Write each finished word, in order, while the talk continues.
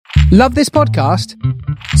Love this podcast?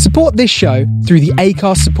 Support this show through the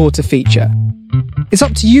Acast supporter feature. It's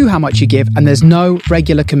up to you how much you give, and there's no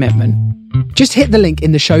regular commitment. Just hit the link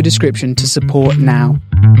in the show description to support now.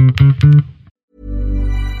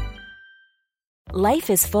 Life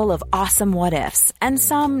is full of awesome what-ifs, and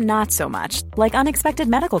some not so much, like unexpected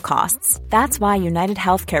medical costs. That's why United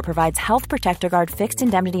Healthcare provides Health Protector Guard fixed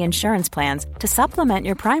indemnity insurance plans to supplement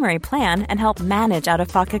your primary plan and help manage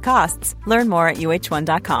out-of-pocket costs. Learn more at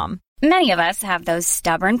uh1.com. Many of us have those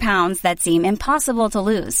stubborn pounds that seem impossible to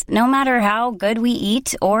lose, no matter how good we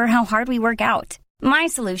eat or how hard we work out. My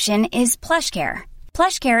solution is PlushCare.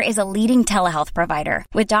 PlushCare is a leading telehealth provider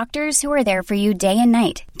with doctors who are there for you day and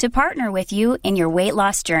night to partner with you in your weight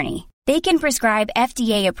loss journey. They can prescribe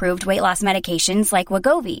FDA-approved weight loss medications like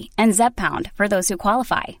Wegovy and Zepbound for those who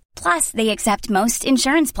qualify. Plus, they accept most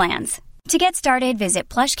insurance plans. To get started, visit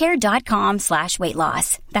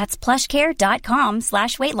plushcare.com/weightloss. That's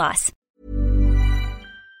plushcare.com/weightloss.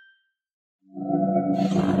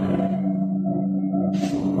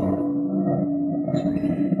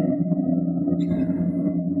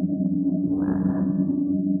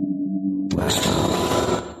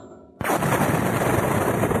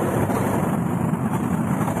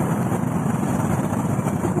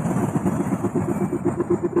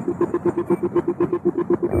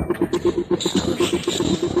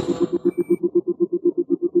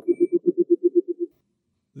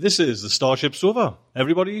 This is the Starship Sofa.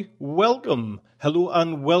 Everybody, welcome. Hello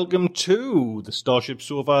and welcome to the Starship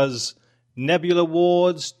Sofa's Nebula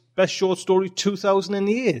Awards Best Short Story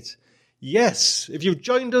 2008. Yes, if you've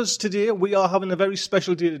joined us today, we are having a very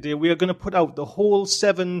special day today. We are going to put out the whole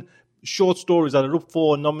 7 short stories that are up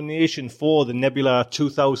for nomination for the Nebula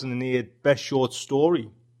 2008 Best Short Story.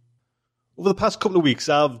 Over the past couple of weeks,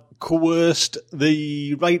 I've coerced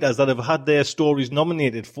the writers that have had their stories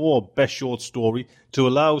nominated for Best Short Story to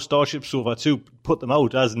allow Starship Sofa to put them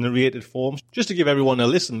out as narrated forms, just to give everyone a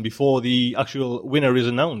listen before the actual winner is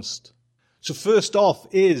announced. So first off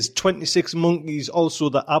is 26 Monkeys, Also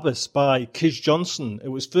the Abyss by Kij Johnson. It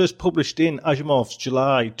was first published in Asimov's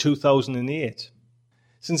July 2008.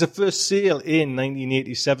 Since a first sale in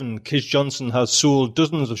 1987, Kij Johnson has sold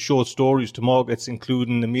dozens of short stories to markets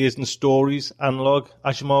including Amazing Stories, Analog,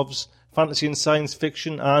 Asimov's, Fantasy and Science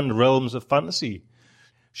Fiction, and Realms of Fantasy.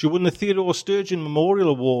 She won the Theodore Sturgeon Memorial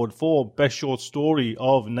Award for Best Short Story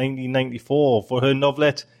of 1994 for her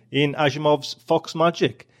novelette in Asimov's Fox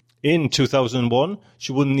Magic. In 2001,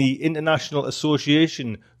 she won the International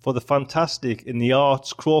Association for the Fantastic in the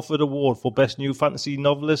Arts Crawford Award for Best New Fantasy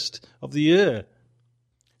Novelist of the Year.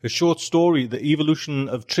 Her short story, The Evolution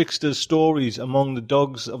of Trickster's Stories Among the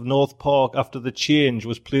Dogs of North Park After the Change,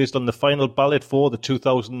 was placed on the final ballot for the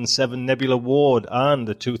 2007 Nebula Award and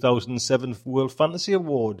the 2007 World Fantasy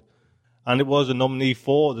Award, and it was a nominee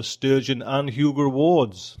for the Sturgeon and Hugo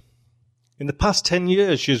Awards. In the past 10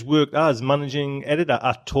 years, she has worked as managing editor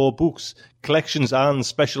at Tor Books, collections and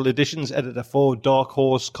special editions editor for Dark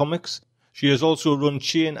Horse Comics. She has also run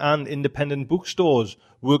chain and independent bookstores,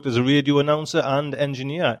 worked as a radio announcer and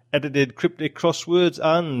engineer, edited Cryptic Crosswords,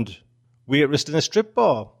 and waitressed in a strip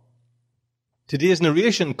bar. Today's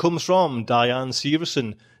narration comes from Diane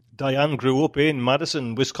Severson. Diane grew up in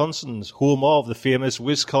Madison, Wisconsin, home of the famous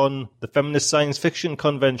WisCon, the Feminist Science Fiction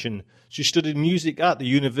Convention. She studied music at the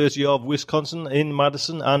University of Wisconsin in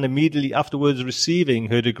Madison, and immediately afterwards receiving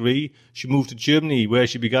her degree, she moved to Germany, where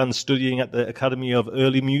she began studying at the Academy of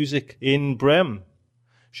Early Music in Bremen.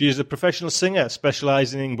 She is a professional singer,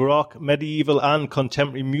 specializing in Baroque, medieval, and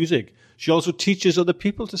contemporary music. She also teaches other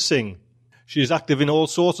people to sing. She is active in all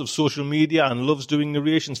sorts of social media and loves doing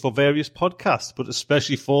narrations for various podcasts, but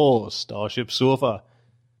especially for Starship Sofa.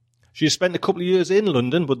 She has spent a couple of years in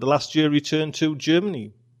London, but the last year returned to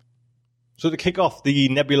Germany. So to kick off the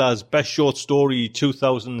Nebula's Best Short Story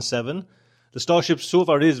 2007, the Starship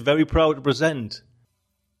Sofa is very proud to present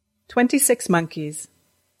 26 Monkeys,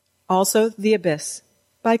 Also the Abyss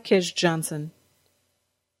by Kij Johnson.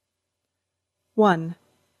 1.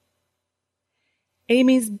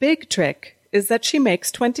 Amy's big trick is that she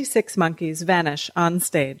makes 26 monkeys vanish on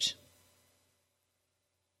stage.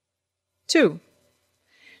 2.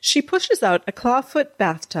 She pushes out a clawfoot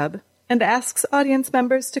bathtub and asks audience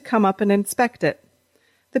members to come up and inspect it.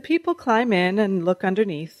 The people climb in and look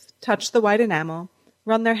underneath, touch the white enamel,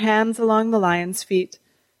 run their hands along the lion's feet.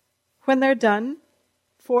 When they're done,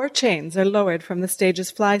 4 chains are lowered from the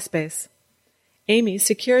stage's fly space. Amy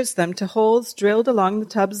secures them to holes drilled along the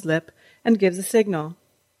tub's lip and gives a signal,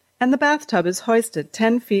 and the bathtub is hoisted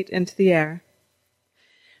 10 feet into the air.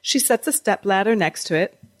 She sets a stepladder next to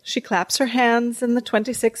it, She claps her hands, and the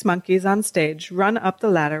 26 monkeys on stage run up the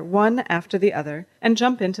ladder one after the other and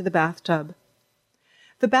jump into the bathtub.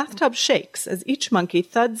 The bathtub shakes as each monkey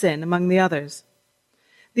thuds in among the others.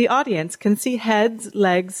 The audience can see heads,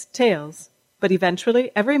 legs, tails, but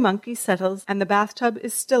eventually every monkey settles and the bathtub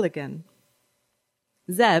is still again.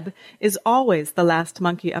 Zeb is always the last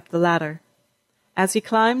monkey up the ladder. As he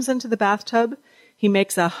climbs into the bathtub, he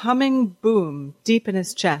makes a humming boom deep in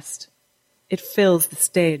his chest. It fills the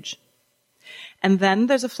stage. And then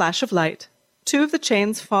there's a flash of light, 2 of the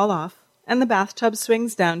chains fall off, and the bathtub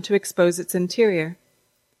swings down to expose its interior.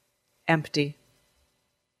 Empty.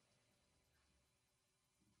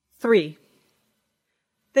 3.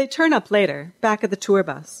 They turn up later, back at the tour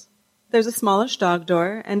bus. There's a smallish dog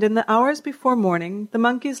door, and in the hours before morning, the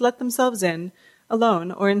monkeys let themselves in,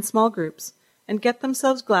 alone or in small groups, and get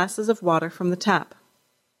themselves glasses of water from the tap.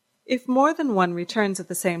 If more than one returns at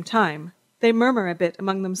the same time, they murmur a bit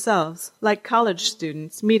among themselves, like college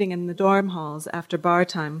students meeting in the dorm halls after bar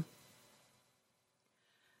time.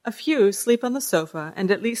 A few sleep on the sofa, and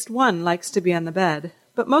at least one likes to be on the bed,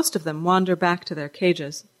 but most of them wander back to their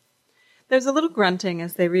cages. There's a little grunting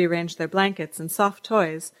as they rearrange their blankets and soft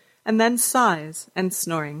toys, and then sighs and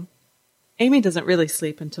snoring. Amy doesn't really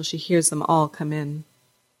sleep until she hears them all come in.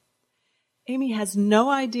 Amy has no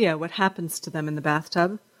idea what happens to them in the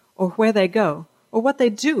bathtub, or where they go, or what they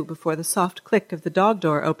do before the soft click of the dog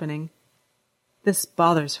door opening. This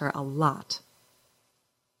bothers her a lot.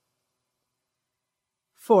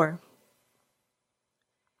 4.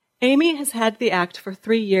 Amy has had the act for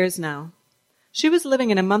 3 years now. She was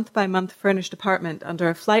living in a month-by-month furnished apartment under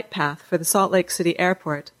a flight path for the Salt Lake City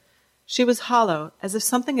airport. She was hollow, as if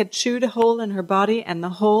something had chewed a hole in her body and the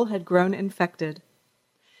hole had grown infected.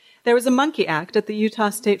 There was a monkey act at the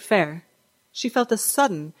Utah State Fair. She felt a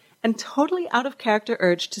sudden and totally out-of-character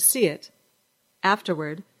urge to see it.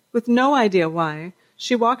 Afterward, with no idea why,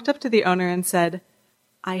 she walked up to the owner and said,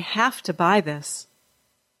 "I have to buy this."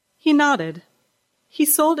 He nodded. He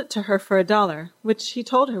sold it to her for $1, which he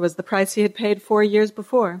told her was the price he had paid 4 years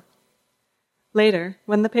before. Later,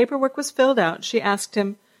 when the paperwork was filled out, she asked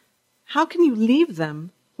him, "How can you leave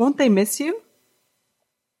them? Won't they miss you?"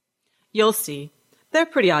 "You'll see. They're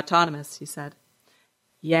pretty autonomous," he said.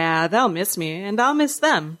 "Yeah, they'll miss me, and I'll miss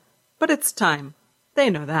them. But it's time. They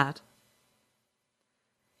know that."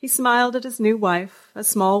 He smiled at his new wife, a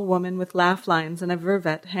small woman with laugh lines and a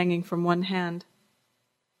vervet hanging from one hand.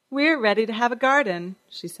 "We're ready to have a garden,"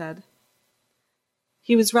 she said.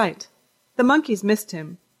 He was right. The monkeys missed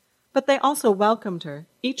him, but they also welcomed her,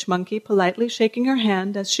 each monkey politely shaking her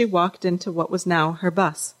hand as she walked into what was now her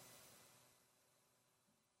bus.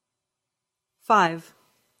 5.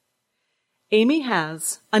 Amy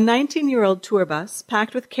has a 19-year-old tour bus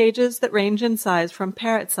packed with cages that range in size from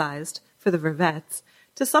parrot-sized, for the vervets,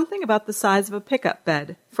 to something about the size of a pickup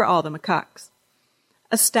bed for all the macaques.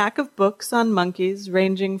 A stack of books on monkeys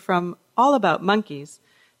ranging from all about monkeys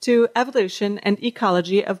to evolution and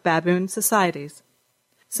ecology of baboon societies.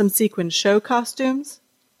 Some sequined show costumes,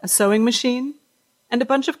 a sewing machine, and a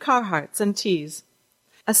bunch of Carhartts and teas.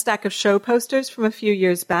 A stack of show posters from a few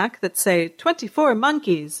years back that say, 24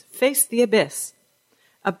 monkeys, face the abyss.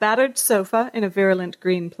 A battered sofa in a virulent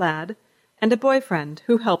green plaid, and a boyfriend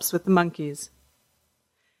who helps with the monkeys.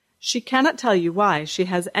 She cannot tell you why she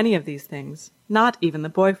has any of these things, not even the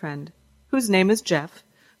boyfriend, whose name is Jeff,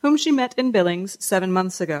 whom she met in Billings 7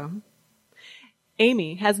 months ago.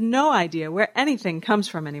 Amy has no idea where anything comes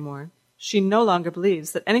from anymore. She no longer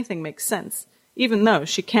believes that anything makes sense, even though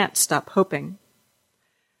she can't stop hoping.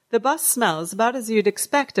 The bus smells about as you'd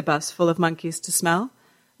expect a bus full of monkeys to smell,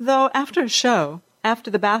 though after a show,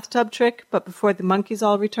 after the bathtub trick, but before the monkeys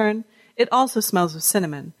all return, it also smells of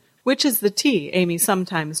cinnamon, which is the tea Amy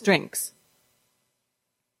sometimes drinks.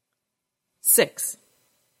 6.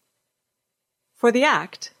 For the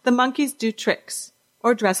act, the monkeys do tricks,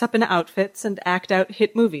 or dress up in outfits and act out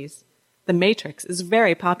hit movies. The Matrix is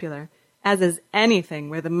very popular, as is anything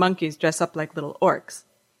where the monkeys dress up like little orcs.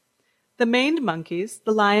 The maned monkeys,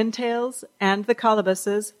 the lion tails, and the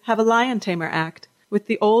colubuses have a lion tamer act, with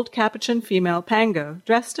the old capuchin female Pango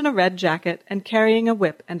dressed in a red jacket and carrying a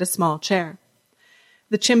whip and a small chair.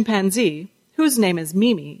 The chimpanzee, whose name is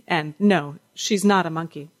Mimi, and no, she's not a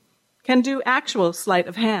monkey, can do actual sleight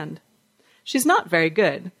of hand. She's not very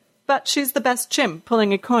good, but she's the best chimp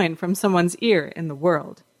pulling a coin from someone's ear in the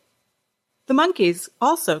world. The monkeys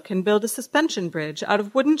also can build a suspension bridge out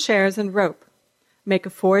of wooden chairs and rope, make a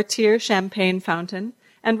 4-tier champagne fountain,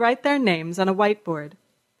 and write their names on a whiteboard.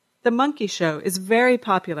 The monkey show is very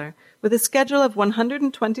popular, with a schedule of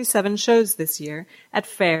 127 shows this year at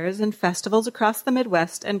fairs and festivals across the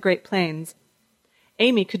Midwest and Great Plains.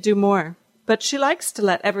 Amy could do more, but she likes to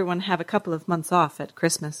let everyone have a couple of months off at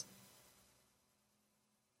Christmas.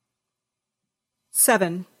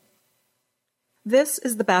 7. This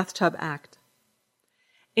is the bathtub act.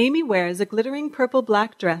 Amy wears a glittering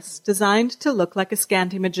purple-black dress designed to look like a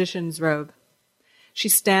scanty magician's robe. She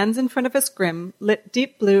stands in front of a scrim lit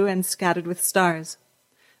deep blue and scattered with stars.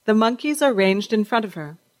 The monkeys are ranged in front of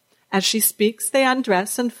her. As she speaks, they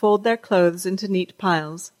undress and fold their clothes into neat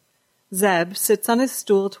piles. Zeb sits on his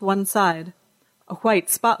stool to one side, a white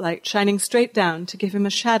spotlight shining straight down to give him a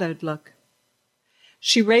shadowed look.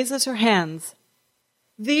 She raises her hands.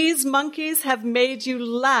 These monkeys have made you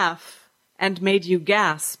laugh and made you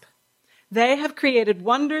gasp. They have created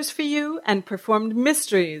wonders for you and performed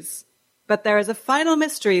mysteries. But there is a final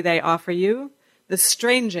mystery they offer you, the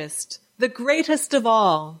strangest, the greatest of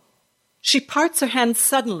all. She parts her hands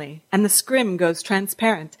suddenly, and the scrim goes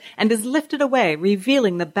transparent and is lifted away,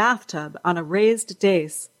 revealing the bathtub on a raised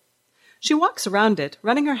dais. She walks around it,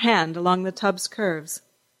 running her hand along the tub's curves.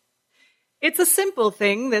 It's a simple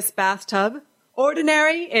thing, this bathtub,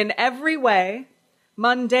 ordinary in every way,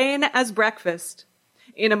 mundane as breakfast.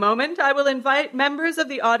 In a moment, I will invite members of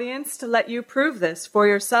the audience to let you prove this for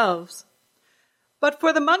yourselves. But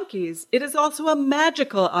for the monkeys, it is also a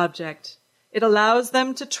magical object. It allows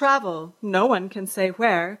them to travel. No one can say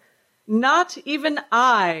where. Not even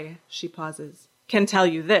I, she pauses, can tell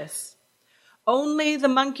you this. Only the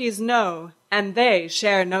monkeys know, and they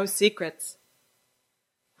share no secrets.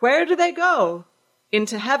 Where do they go?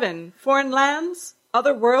 Into heaven, foreign lands,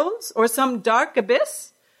 other worlds, or some dark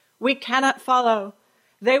abyss? We cannot follow.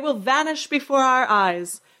 They will vanish before our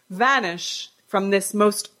eyes, vanish from this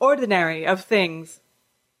most ordinary of things.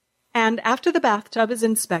 And after the bathtub is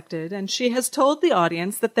inspected and she has told the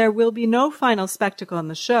audience that there will be no final spectacle in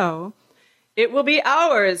the show, it will be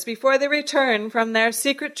hours before they return from their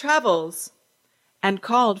secret travels. And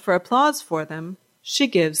called for applause for them, she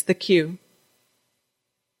gives the cue.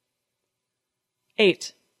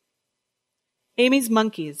 8. Amy's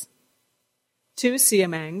monkeys. 2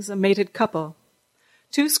 siamangs, a mated couple.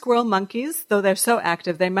 2 squirrel monkeys, though they're so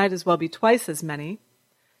active they might as well be twice as many.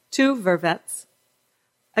 2 vervets.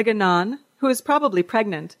 A ganon, who is probably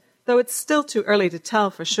pregnant, though it's still too early to tell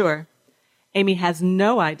for sure. Amy has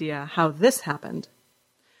no idea how this happened.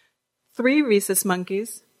 3 rhesus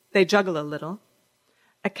monkeys, they juggle a little.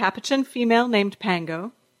 A capuchin female named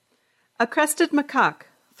Pango. A crested macaque,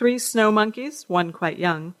 3 snow monkeys, 1 quite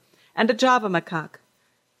young, and a Java macaque.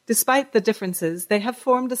 Despite the differences, they have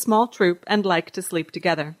formed a small troop and like to sleep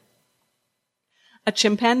together. A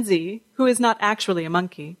chimpanzee, who is not actually a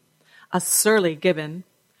monkey. A surly gibbon.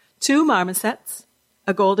 2 marmosets,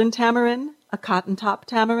 a golden tamarin, a cotton-top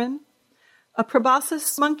tamarin, a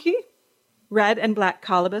proboscis monkey, red and black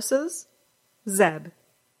colubuses, Zeb.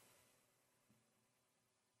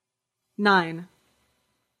 9.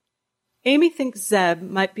 Amy thinks Zeb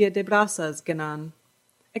might be a de Brassa's ganon,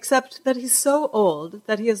 except that he's so old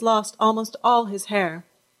that he has lost almost all his hair.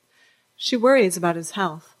 She worries about his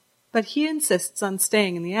health, but he insists on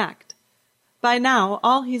staying in the act. By now,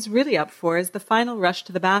 all he's really up for is the final rush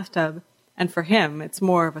to the bathtub, and for him, it's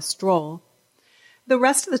more of a stroll. The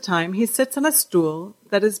rest of the time, he sits on a stool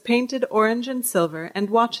that is painted orange and silver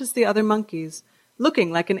and watches the other monkeys,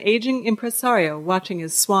 looking like an aging impresario watching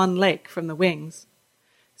his Swan Lake from the wings.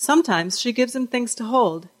 Sometimes she gives him things to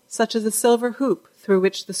hold, such as a silver hoop through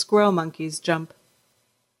which the squirrel monkeys jump.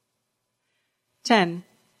 10.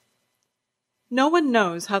 No one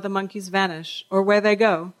knows how the monkeys vanish or where they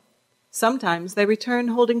go. Sometimes they return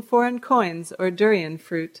holding foreign coins or durian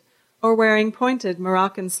fruit, or wearing pointed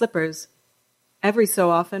Moroccan slippers. Every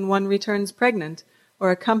so often one returns pregnant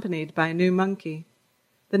or accompanied by a new monkey.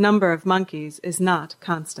 The number of monkeys is not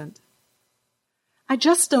constant. I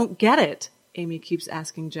just don't get it, Amy keeps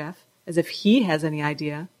asking Jeff, as if he has any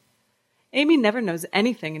idea. Amy never knows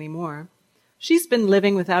anything anymore. She's been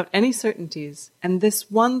living without any certainties, and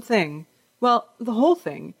this one thing, well, the whole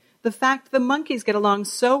thing, the fact the monkeys get along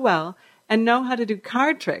so well and know how to do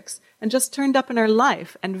card tricks and just turned up in her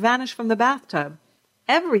life and vanished from the bathtub.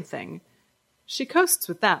 Everything. She coasts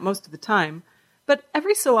with that most of the time, but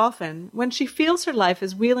every so often, when she feels her life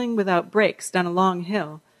is wheeling without brakes down a long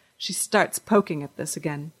hill, she starts poking at this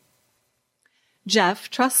again.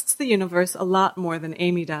 Jeff trusts the universe a lot more than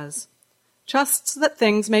Amy does. Trusts that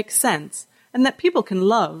things make sense and that people can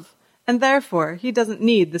love, and therefore he doesn't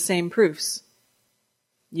need the same proofs.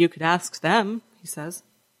 You could ask them, he says.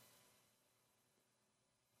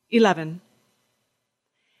 11.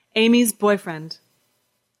 Amy's boyfriend.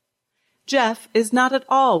 Jeff is not at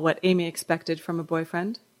all what Amy expected from a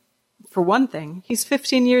boyfriend. For one thing, he's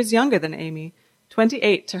 15 years younger than Amy,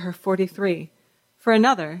 28 to her 43, For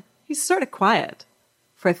another, he's sort of quiet.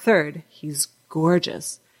 For a third, he's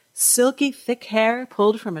gorgeous. Silky, thick hair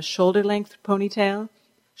pulled from a shoulder-length ponytail,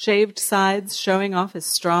 shaved sides showing off his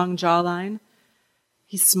strong jawline.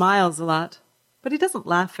 He smiles a lot, but he doesn't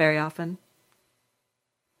laugh very often.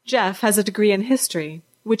 Jeff has a degree in history,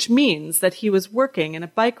 which means that he was working in a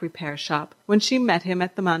bike repair shop when she met him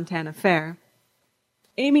at the Montana Fair.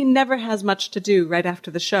 Amy never has much to do right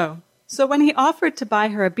after the show, so when he offered to buy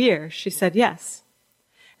her a beer, she said yes.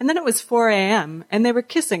 And then it was 4 a.m., and they were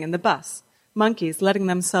kissing in the bus, monkeys letting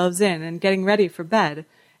themselves in and getting ready for bed,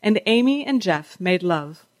 and Amy and Jeff made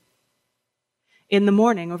love. In the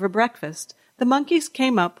morning, over breakfast, the monkeys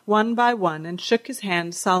came up one by one and shook his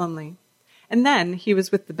hand solemnly, and then he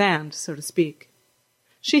was with the band, so to speak.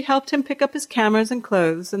 She helped him pick up his cameras and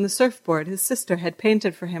clothes and the surfboard his sister had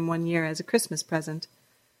painted for him one year as a Christmas present.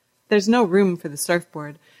 There's no room for the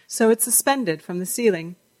surfboard, so it's suspended from the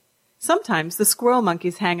ceiling. Sometimes the squirrel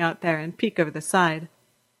monkeys hang out there and peek over the side.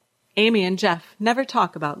 Amy and Jeff never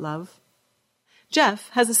talk about love. Jeff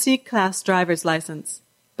has a C-class driver's license,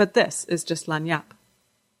 but this is just lagniappe.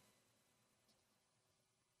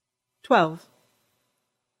 12.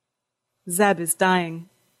 Zeb is dying.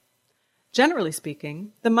 Generally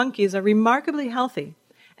speaking, the monkeys are remarkably healthy,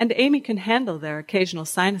 and Amy can handle their occasional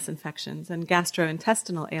sinus infections and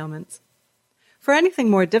gastrointestinal ailments. For anything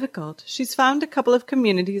more difficult, she's found a couple of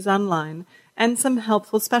communities online and some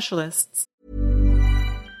helpful specialists.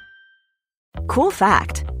 Cool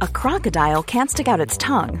fact, a crocodile can't stick out its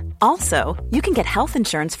tongue. Also, you can get health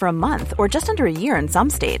insurance for a month or just under a year in some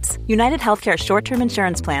states. United Healthcare short-term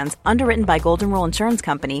insurance plans, underwritten by Golden Rule Insurance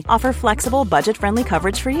Company, offer flexible, budget-friendly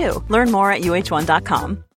coverage for you. Learn more at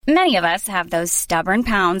uh1.com. Many of us have those stubborn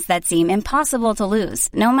pounds that seem impossible to lose,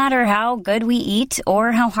 no matter how good we eat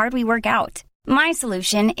or how hard we work out. My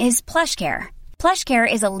solution is PlushCare.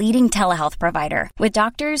 PlushCare is a leading telehealth provider with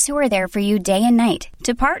doctors who are there for you day and night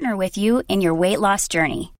to partner with you in your weight loss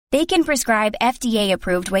journey. They can prescribe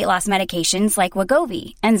FDA-approved weight loss medications like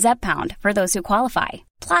Wegovy and Zepbound for those who qualify.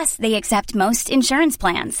 Plus, they accept most insurance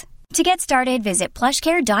plans. To get started, visit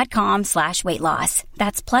plushcare.com/weightloss.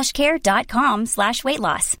 That's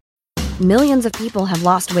plushcare.com/weightloss. Millions of people have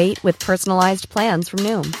lost weight with personalized plans from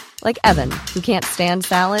Noom. Like Evan, who can't stand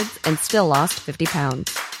salads and still lost 50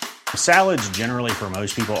 pounds. Salads generally for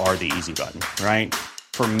most people are the easy button, right?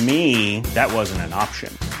 For me, that wasn't an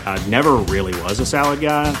option. I never really was a salad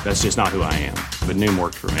guy. That's just not who I am. But Noom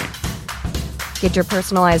worked for me. Get your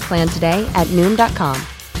personalized plan today at Noom.com.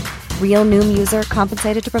 Real Noom user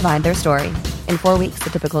compensated to provide their story. In 4 weeks,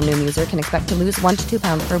 the typical Noom user can expect to lose 1 to 2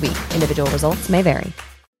 pounds per week. Individual results may vary.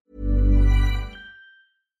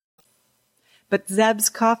 But Zeb's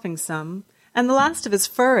coughing some, and the last of his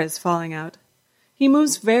fur is falling out. He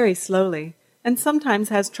moves very slowly, and sometimes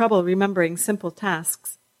has trouble remembering simple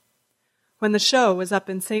tasks. When the show was up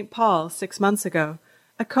in St. Paul 6 months ago,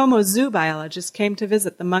 a Como zoo biologist came to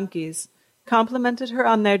visit the monkeys, complimented her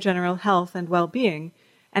on their general health and well-being,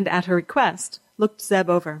 and at her request, looked Zeb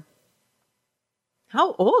over.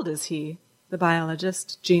 "How old is he?" the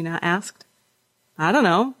biologist, Gina, asked. "I don't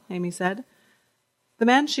know," Amy said. The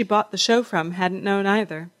man she bought the show from hadn't known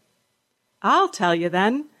either. "I'll tell you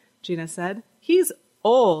then," Gina said. "He's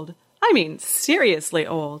old. I mean, seriously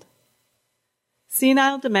old."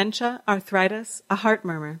 Senile dementia, arthritis, a heart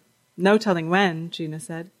murmur. No telling when, Gina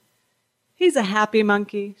said. "He's a happy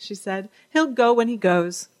monkey," she said. "He'll go when he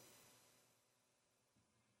goes."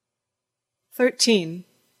 13.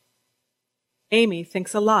 Amy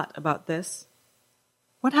thinks a lot about this.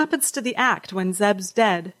 What happens to the act when Zeb's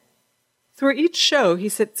dead? Through each show he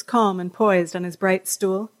sits calm and poised on his bright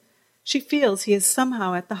stool. She feels he is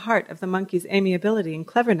somehow at the heart of the monkey's amiability and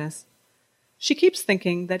cleverness. She keeps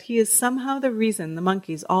thinking that he is somehow the reason the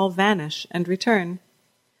monkeys all vanish and return.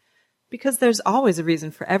 Because there's always a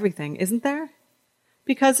reason for everything, isn't there?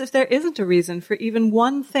 Because if there isn't a reason for even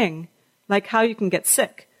one thing, like how you can get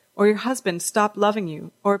sick, or your husband stop loving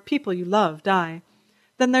you, or people you love die,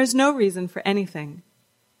 then there's no reason for anything.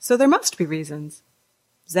 So there must be reasons.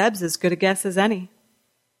 Zeb's as good a guess as any.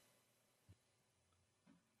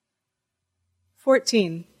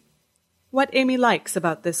 14. What Amy likes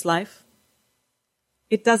about this life.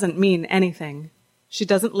 It doesn't mean anything. She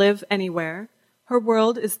doesn't live anywhere. Her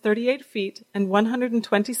world is 38 feet and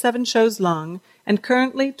 127 shows long and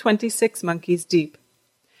currently 26 monkeys deep.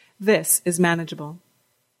 This is manageable.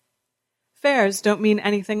 Fairs don't mean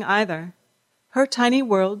anything either. Her tiny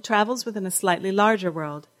world travels within a slightly larger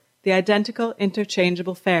world, the identical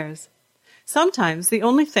interchangeable fairs. Sometimes the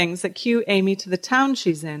only things that cue Amy to the town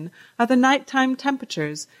she's in are the nighttime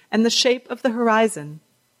temperatures and the shape of the horizon,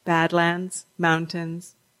 badlands,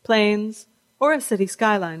 mountains, plains, or a city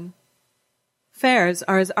skyline. Fairs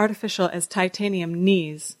are as artificial as titanium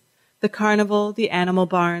knees. The carnival, the animal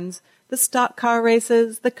barns, the stock car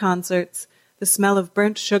races, the concerts, the smell of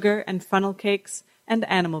burnt sugar and funnel cakes, and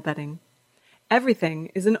animal betting.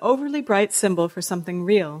 Everything is an overly bright symbol for something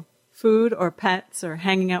real, food or pets or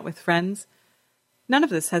hanging out with friends. None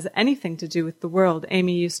of this has anything to do with the world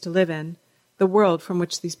Amy used to live in, the world from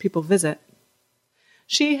which these people visit.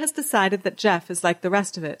 She has decided that Jeff is like the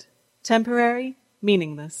rest of it, temporary,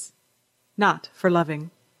 meaningless, not for loving.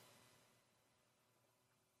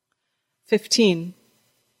 15.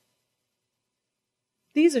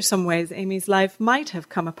 These are some ways Amy's life might have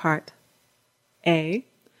come apart. A.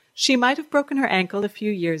 She might have broken her ankle a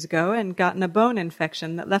few years ago and gotten a bone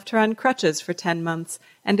infection that left her on crutches for 10 months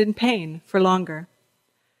and in pain for longer.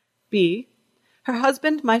 B. Her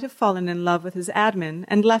husband might have fallen in love with his admin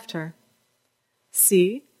and left her.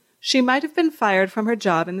 C. She might have been fired from her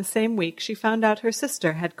job in the same week she found out her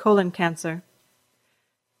sister had colon cancer.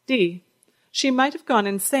 D. She might have gone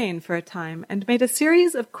insane for a time and made a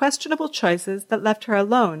series of questionable choices that left her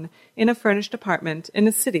alone in a furnished apartment in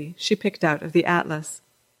a city she picked out of the atlas.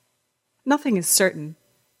 Nothing is certain.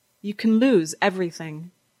 You can lose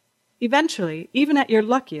everything. Eventually, even at your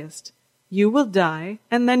luckiest, you will die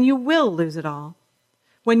and then you will lose it all.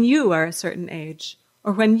 When you are a certain age,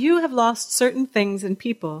 or when you have lost certain things and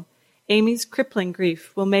people, Amy's crippling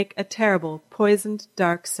grief will make a terrible, poisoned,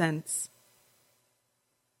 dark sense.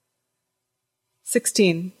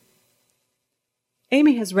 16.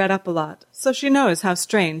 Amy has read up a lot, so she knows how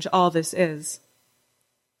strange all this is.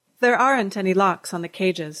 There aren't any locks on the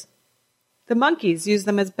cages. The monkeys use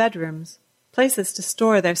them as bedrooms, places to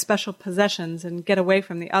store their special possessions and get away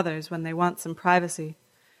from the others when they want some privacy.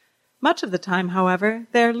 Much of the time, however,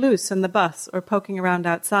 they are loose in the bus or poking around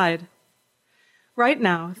outside. Right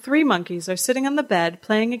now, 3 monkeys are sitting on the bed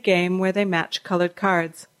playing a game where they match colored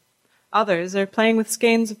cards. Others are playing with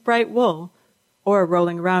skeins of bright wool, or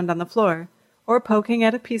rolling around on the floor, or poking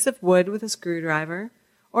at a piece of wood with a screwdriver,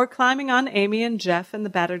 or climbing on Amy and Jeff in the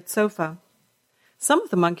battered sofa. Some of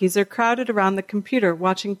the monkeys are crowded around the computer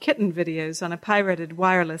watching kitten videos on a pirated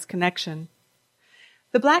wireless connection.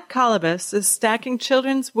 The black colobus is stacking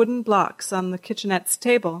children's wooden blocks on the kitchenette's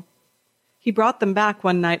table. He brought them back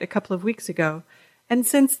one night a couple of weeks ago, and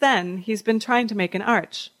since then he's been trying to make an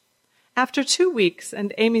arch. After 2 weeks,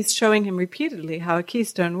 and Amy's showing him repeatedly how a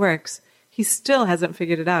keystone works, he still hasn't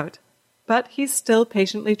figured it out, but he's still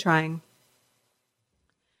patiently trying.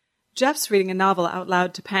 Jeff's reading a novel out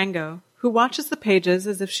loud to Pango, who watches the pages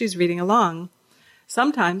as if she's reading along.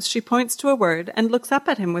 Sometimes she points to a word and looks up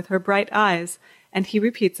at him with her bright eyes, and he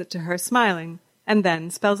repeats it to her, smiling, and then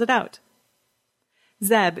spells it out.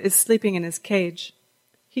 Zeb is sleeping in his cage.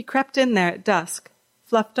 He crept in there at dusk,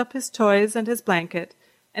 fluffed up his toys and his blanket,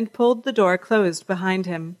 and pulled the door closed behind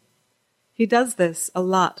him. He does this a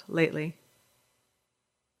lot lately.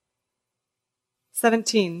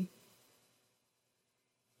 17.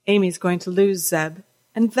 Amy's going to lose Zeb,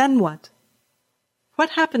 and then what?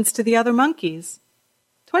 What happens to the other monkeys?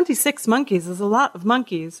 26 monkeys is a lot of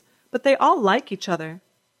monkeys, but they all like each other.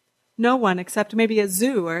 No one except maybe a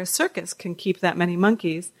zoo or a circus can keep that many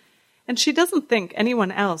monkeys, and she doesn't think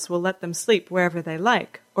anyone else will let them sleep wherever they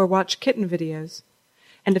like or watch kitten videos.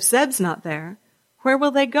 And if Zeb's not there, where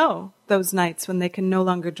will they go those nights when they can no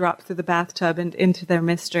longer drop through the bathtub and into their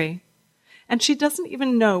mystery? And she doesn't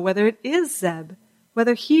even know whether it is Zeb,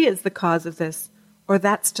 whether he is the cause of this, or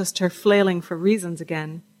that's just her flailing for reasons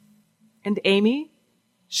again. And Amy?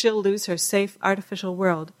 She'll lose her safe artificial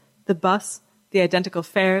world, the bus, the identical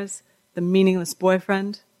fares, the meaningless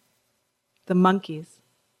boyfriend, the monkeys.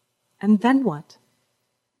 And then what?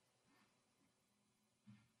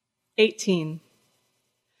 18.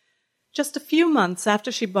 Just a few months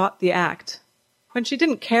after she bought the act, when she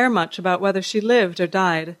didn't care much about whether she lived or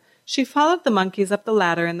died, she followed the monkeys up the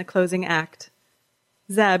ladder in the closing act.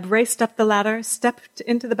 Zeb raced up the ladder, stepped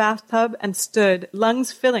into the bathtub, and stood,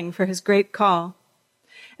 lungs filling for his great call.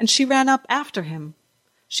 And she ran up after him.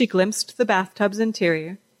 She glimpsed the bathtub's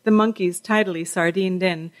interior, the monkeys tidily sardined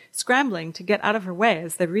in, scrambling to get out of her way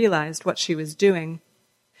as they realized what she was doing.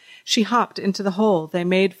 She hopped into the hole they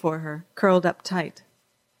made for her, curled up tight.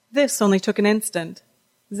 This only took an instant.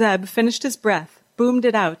 Zeb finished his breath, boomed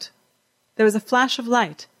it out. There was a flash of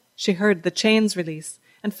light. She heard the chains release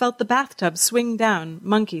and felt the bathtub swing down,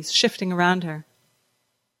 monkeys shifting around her.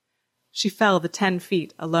 She fell the 10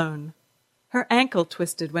 feet alone. Her ankle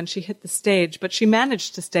twisted when she hit the stage, but she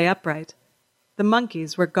managed to stay upright. The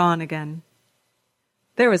monkeys were gone again.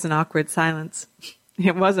 There was an awkward silence.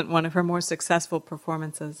 It wasn't one of her more successful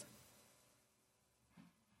performances.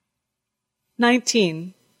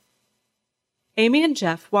 19. Amy and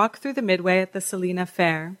Jeff walk through the midway at the Selena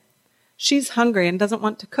Fair. She's hungry and doesn't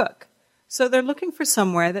want to cook, so they're looking for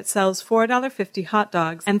somewhere that sells $4.50 hot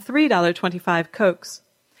dogs and $3.25 Cokes.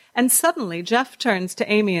 And suddenly Jeff turns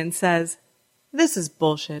to Amy and says, "This is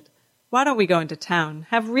bullshit. Why don't we go into town,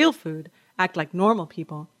 have real food, act like normal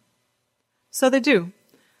people?" So they do.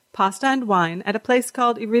 Pasta and wine at a place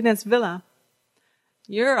called Irina's Villa.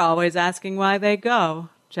 "You're always asking why they go,"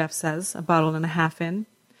 Jeff says, a bottle and a half in.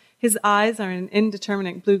 His eyes are an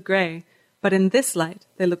indeterminate blue-gray, but in this light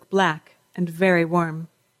they look black and very warm.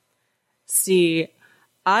 "See,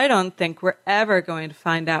 I don't think we're ever going to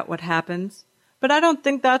find out what happens, but I don't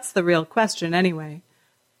think that's the real question anyway.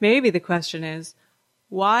 Maybe the question is,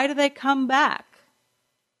 why do they come back?"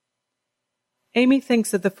 Amy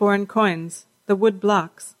thinks of the foreign coins, the wood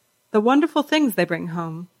blocks, the wonderful things they bring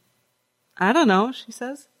home. "I don't know," she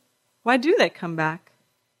says. "Why do they come back?"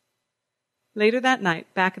 Later that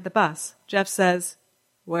night, back at the bus, Jeff says,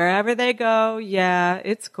 "Wherever they go, yeah,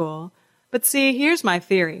 it's cool. But see, here's my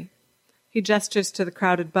theory." He gestures to the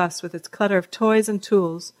crowded bus with its clutter of toys and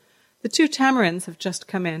tools. The two Tamarins have just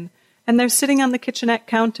come in, and they're sitting on the kitchenette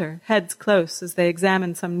counter, heads close as they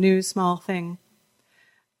examine some new small thing.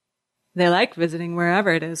 They like visiting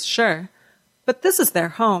wherever it is, sure, but this is their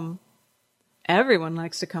home. Everyone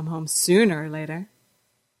likes to come home sooner or later.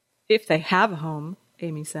 If they have a home,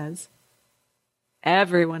 Amy says.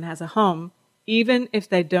 Everyone has a home, even if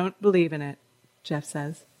they don't believe in it, Jeff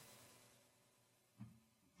says.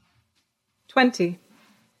 20.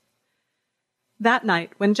 That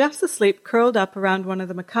night, when Jeff's asleep curled up around one of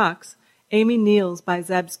the macaques, Amy kneels by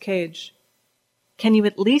Zeb's cage. "Can you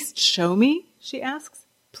at least show me?" she asks.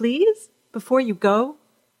 "Please? Before you go?"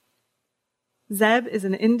 Zeb is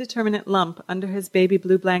an indeterminate lump under his baby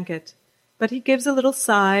blue blanket, but he gives a little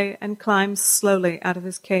sigh and climbs slowly out of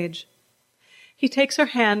his cage. He takes her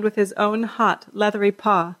hand with his own hot, leathery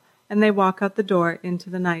paw, and they walk out the door into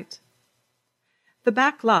the night. The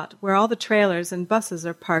back lot, where all the trailers and buses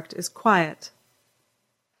are parked, is quiet.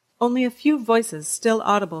 Only a few voices still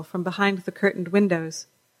audible from behind the curtained windows.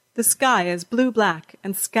 The sky is blue-black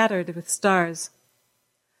and scattered with stars.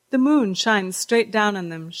 The moon shines straight down on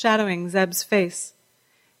them, shadowing Zeb's face.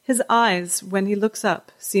 His eyes, when he looks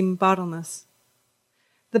up, seem bottomless.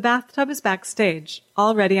 The bathtub is backstage,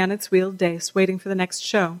 already on its wheeled dais, waiting for the next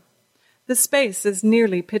show. The space is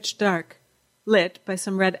nearly pitch dark, lit by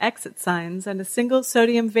some red exit signs and a single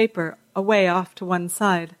sodium vapor away off to one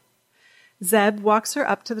side. Zeb walks her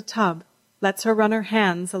up to the tub, lets her run her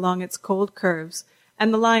hands along its cold curves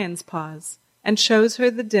and the lion's paws, and shows her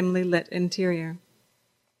the dimly lit interior.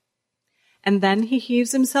 And then he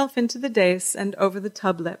heaves himself into the dais and over the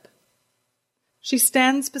tub lip. She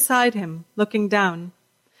stands beside him, looking down.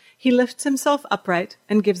 He lifts himself upright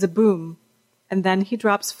and gives a boom, and then he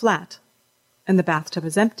drops flat, and the bathtub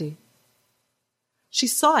is empty. She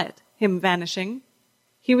saw it, him vanishing.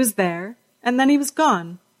 He was there, and then he was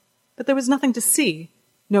gone. But there was nothing to see.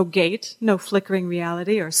 No gate, no flickering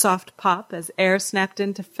reality or soft pop as air snapped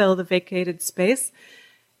in to fill the vacated space.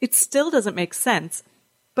 It still doesn't make sense,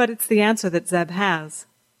 but it's the answer that Zeb has.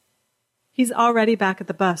 He's already back at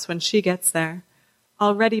the bus when she gets there,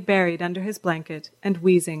 already buried under his blanket and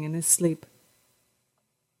wheezing in his sleep.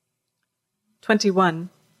 21.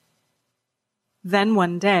 Then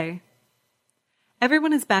one day.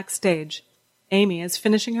 Everyone is backstage. Amy is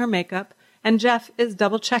finishing her makeup, and Jeff is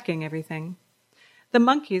double-checking everything. The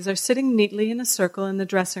monkeys are sitting neatly in a circle in the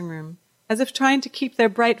dressing room, as if trying to keep their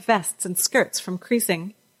bright vests and skirts from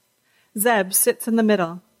creasing. Zeb sits in the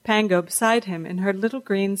middle, Pango beside him in her little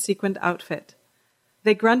green sequined outfit.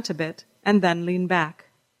 They grunt a bit and then lean back.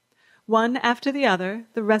 One after the other,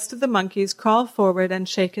 the rest of the monkeys crawl forward and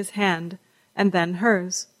shake his hand, and then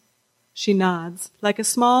hers. She nods, like a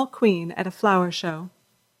small queen at a flower show.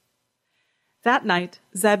 That night,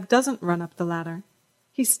 Zeb doesn't run up the ladder.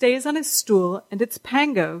 He stays on his stool, and it's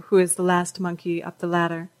Pango who is the last monkey up the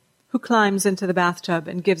ladder, who climbs into the bathtub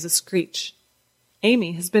and gives a screech.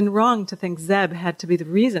 Amy has been wrong to think Zeb had to be the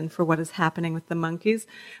reason for what is happening with the monkeys,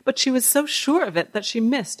 but she was so sure of it that she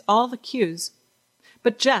missed all the cues.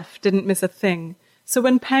 But Jeff didn't miss a thing, so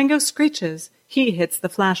when Pango screeches, he hits the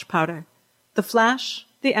flash powder. The flash,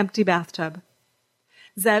 the empty bathtub.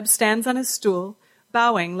 Zeb stands on his stool,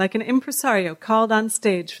 bowing like an impresario called on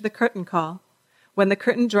stage for the curtain call. When the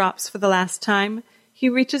curtain drops for the last time, he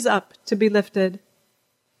reaches up to be lifted.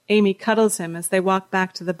 Amy cuddles him as they walk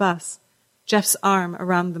back to the bus, Jeff's arm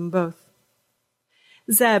around them both.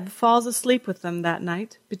 Zeb falls asleep with them that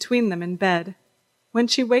night, between them in bed. When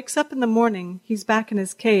she wakes up in the morning, he's back in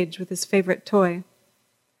his cage with his favorite toy.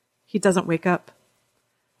 He doesn't wake up.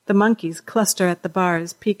 The monkeys cluster at the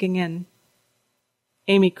bars, peeking in.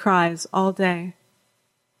 Amy cries all day.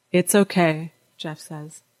 It's okay, Jeff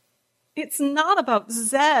says. It's not about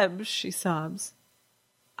Zeb, she sobs.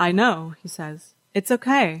 I know, he says. It's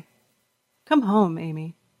okay. Come home,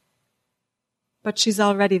 Amy. But she's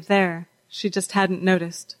already there. She just hadn't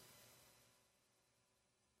noticed.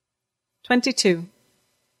 22.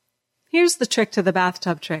 Here's the trick to the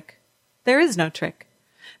bathtub trick. There is no trick.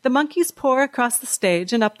 The monkeys pour across the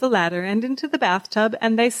stage and up the ladder and into the bathtub,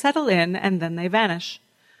 and they settle in, and then they vanish.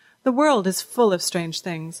 The world is full of strange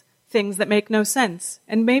things, things that make no sense,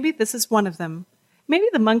 and maybe this is one of them. Maybe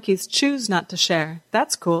the monkeys choose not to share.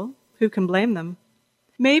 That's cool. Who can blame them?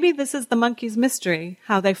 Maybe this is the monkeys' mystery,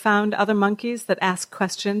 how they found other monkeys that ask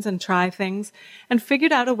questions and try things, and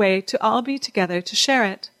figured out a way to all be together to share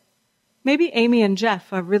it. Maybe Amy and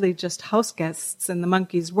Jeff are really just house guests in the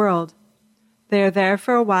monkeys' world. They are there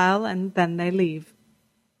for a while, and then they leave.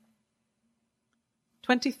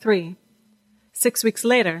 23. 6 weeks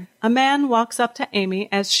later, a man walks up to Amy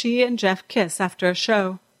as she and Jeff kiss after a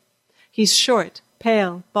show. He's short,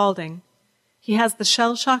 pale, balding. He has the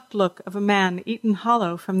shell-shocked look of a man eaten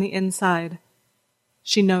hollow from the inside.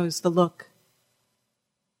 She knows the look.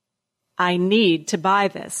 I need to buy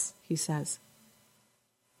this, he says.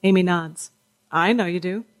 Amy nods. I know you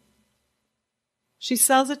do. She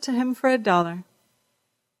sells it to him for $1.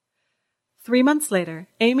 3 months later,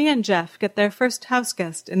 Amy and Jeff get their first house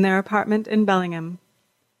guest in their apartment in Bellingham.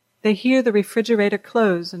 They hear the refrigerator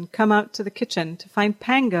close and come out to the kitchen to find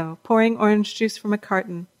Pango pouring orange juice from a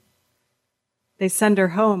carton. They send her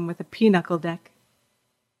home with a pinochle deck.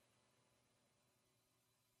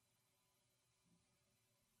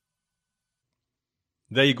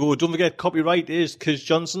 There you go. Don't forget, copyright is Kish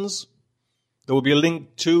Johnson's. There will be a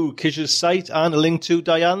link to Kish's site and a link to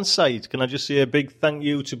Diane's site. Can I just say a big thank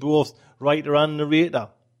you to both writer and narrator.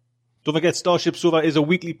 Don't forget, Starship Sofa is a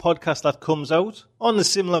weekly podcast that comes out on the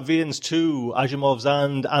similar veins to Asimov's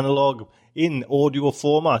and Analog in audio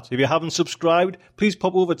format. If you haven't subscribed, please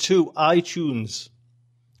pop over to iTunes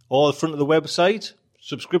or the front of the website.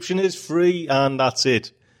 Subscription is free, and that's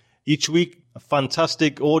it. Each week, a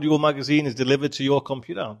fantastic audio magazine is delivered to your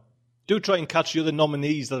computer. Do try and catch the other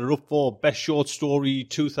nominees that are up for Best Short Story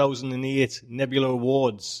 2008 Nebula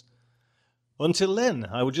Awards. Until then,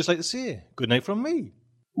 I would just like to say good night from me.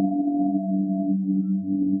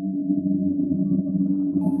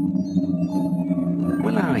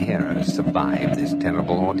 Will our heroes survive this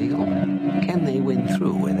terrible ordeal? Can they win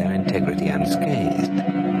through with their integrity unscathed?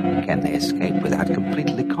 Can they escape without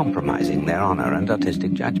completely compromising their honor and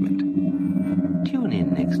artistic judgment? Tune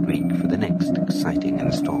in next week for the next exciting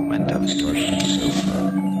installment of Starship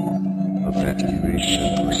Sofa.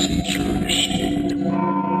 Evacuation procedure initiated.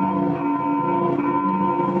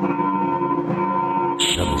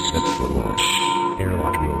 Shuttle set for launch.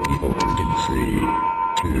 Airlock will be opened in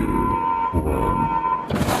 3, 2, 1.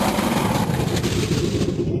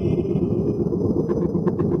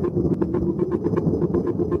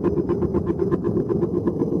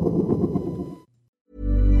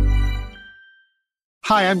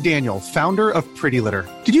 Hi, I'm Daniel, founder of Pretty Litter.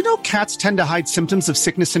 Did you know cats tend to hide symptoms of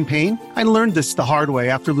sickness and pain? I learned this the hard way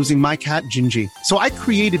after losing my cat, Gingy. So I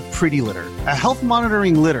created Pretty Litter, a health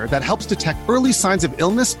monitoring litter that helps detect early signs of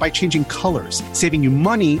illness by changing colors, saving you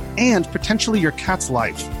money and potentially your cat's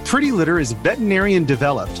life. Pretty Litter is veterinarian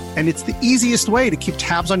developed, and it's the easiest way to keep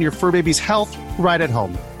tabs on your fur baby's health right at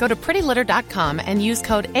home. Go to prettylitter.com and use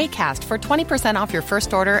code ACAST for 20% off your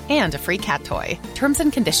first order and a free cat toy. Terms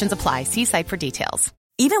and conditions apply. See site for details.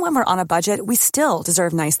 Even when we're on a budget, we still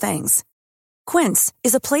deserve nice things. Quince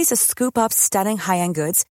is a place to scoop up stunning high-end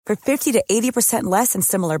goods for 50 to 80% less than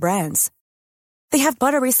similar brands. They have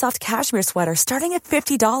buttery soft cashmere sweaters starting at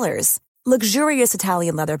 $50, luxurious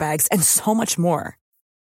Italian leather bags, and so much more.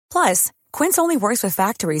 Plus, Quince only works with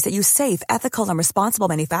factories that use safe, ethical, and responsible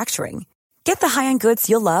manufacturing. Get the high-end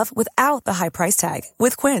goods you'll love without the high price tag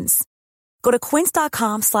with Quince. Go to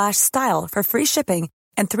quince.com/style for free shipping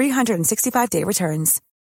and 365-day returns.